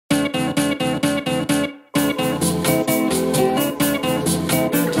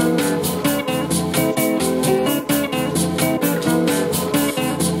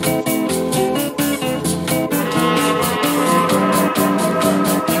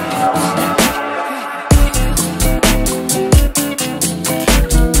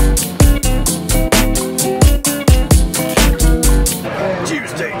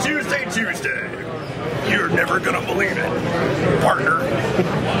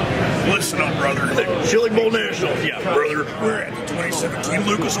Listen up, brother. Chili Bowl Nationals. Yeah, brother. We're at the 2017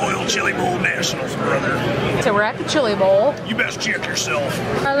 Lucas Oil Chili Bowl Nationals, brother. So we're at the Chili Bowl. You best check yourself.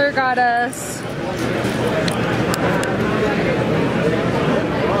 Tyler got us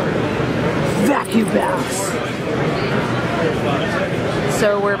vacuum baths.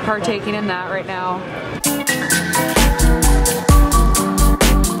 So we're partaking in that right now.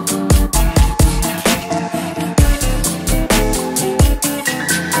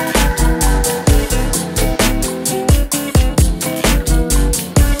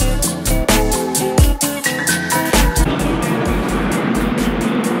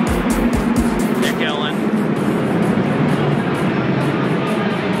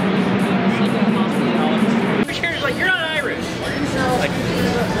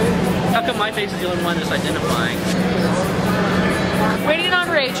 My face is the only one that's identifying. Waiting on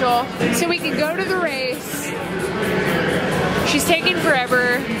Rachel so we can go to the race. She's taking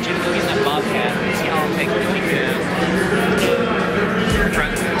forever. She's gonna go get that bobcat and see how long it takes.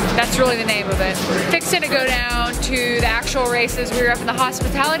 That's really the name of it. Fixing to go down to the actual races. We were up in the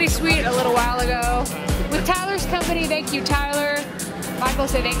hospitality suite a little while ago with Tyler's company. Thank you, Tyler. Michael,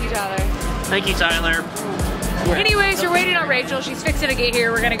 say thank you, Tyler. Thank you, Tyler. Anyways, we're waiting on Rachel. She's fixing to get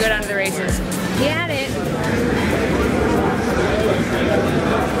here. We're gonna go down to the races. Get it.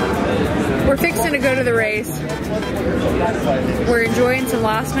 We're fixing to go to the race. We're enjoying some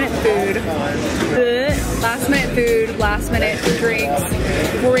last minute food. Last minute food, last minute drinks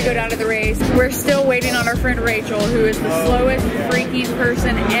before we go down to the race. We're still waiting on our friend Rachel, who is the slowest freaking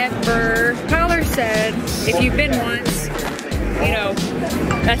person ever. Tyler said, if you've been once, you know,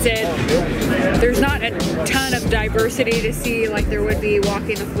 that's it. There's not a ton of diversity to see like there would be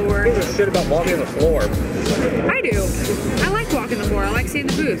walking the floor. Who gives a shit about walking the floor? I do. I like walking the floor. I like seeing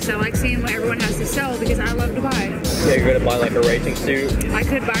the booths. I like seeing what everyone has to sell because I love to buy. Yeah, you're gonna buy like a racing suit? I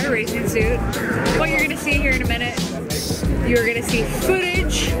could buy a racing suit. What you're gonna see here in a minute, you're gonna see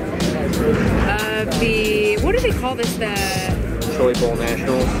footage of the, what do they call this, the Chili Bowl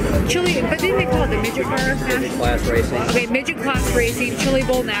Nationals. Chili, but then they call it the midget car nationals? Midget class racing. Okay, midget class racing, Chili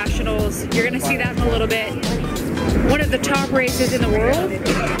Bowl Nationals. You're gonna see that in a little bit. One of the top races in the world,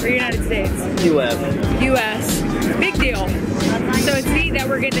 or United States? US. US. Big deal. So it's neat that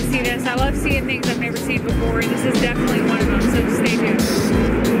we're getting to see this. I love seeing things I've never seen before, and this is definitely one of them, so stay tuned.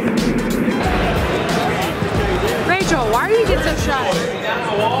 Rachel, why are you getting so shy?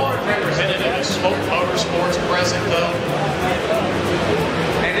 Representative of Smoke Motorsports present, though.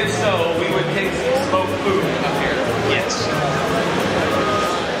 And if so, we would take some smoked food up here. Yes.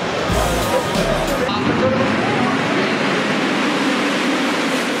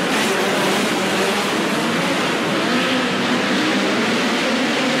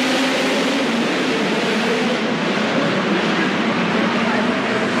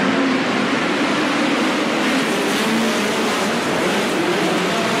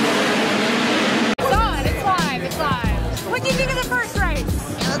 What did you think of the first race?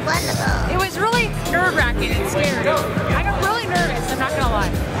 It was wonderful. It was really nerve-wracking and scary. I got really nervous, I'm not gonna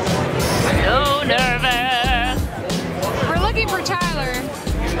lie. So nervous. We're looking for Tyler.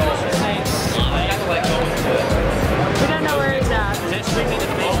 We don't know where he's at.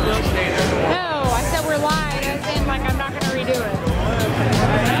 No, I said we're live, as in like I'm not gonna redo it.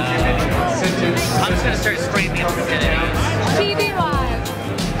 I'm just gonna start spraying the obscenities. TV live.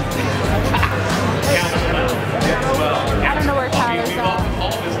 I don't know where Tyler's at.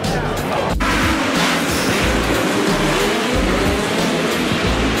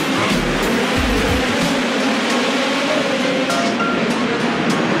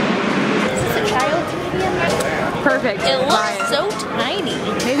 Is this a child's medium? Perfect. It looks so tiny.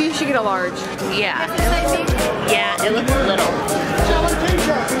 Maybe you should get a large. Yeah. Yeah, it looks little.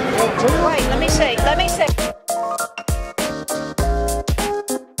 Right, let me see.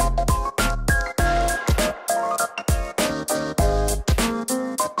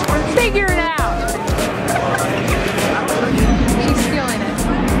 Figure it out. She's feeling it.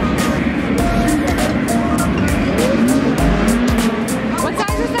 What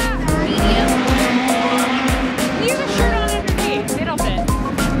size is that? Medium. Use a shirt on underneath. It'll fit.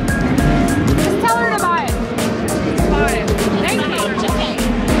 Just tell her to buy it. Buy it. Thank you. Okay.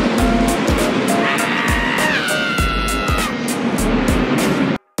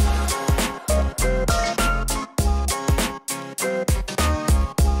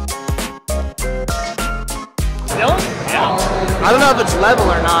 I don't know if it's level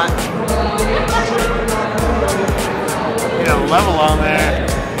or not. You know, level on there.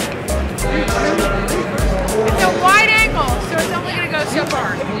 It's a wide angle, so it's only going to go so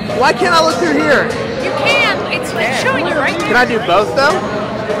far. Why can't I look through here? You can. It's showing you right there. Can I do both though?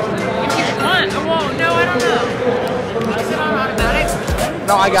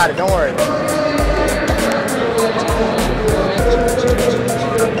 No, I got it. Don't worry.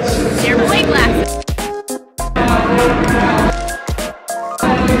 Your boy glasses.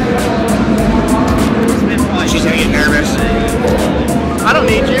 She's gonna get nervous. I don't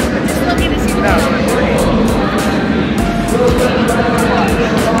need you.